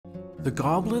The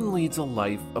Goblin leads a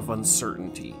life of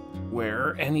uncertainty,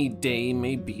 where any day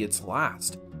may be its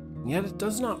last, yet it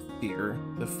does not fear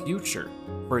the future,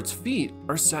 for its feet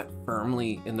are set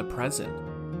firmly in the present.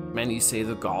 Many say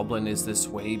the Goblin is this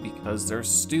way because they're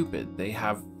stupid, they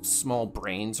have small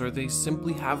brains, or they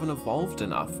simply haven't evolved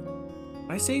enough.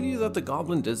 I say to you that the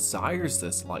Goblin desires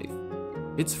this life.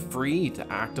 It's free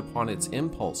to act upon its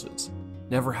impulses,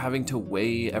 never having to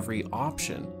weigh every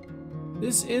option.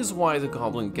 This is why the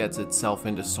Goblin gets itself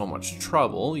into so much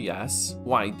trouble, yes,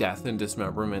 why death and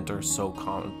dismemberment are so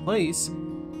commonplace,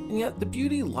 and yet the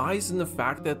beauty lies in the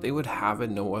fact that they would have it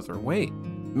no other way.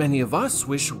 Many of us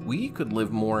wish we could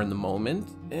live more in the moment,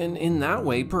 and in that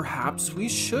way perhaps we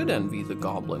should envy the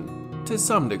Goblin, to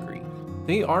some degree.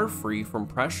 They are free from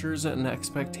pressures and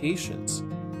expectations.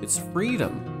 It's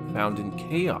freedom found in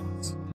chaos.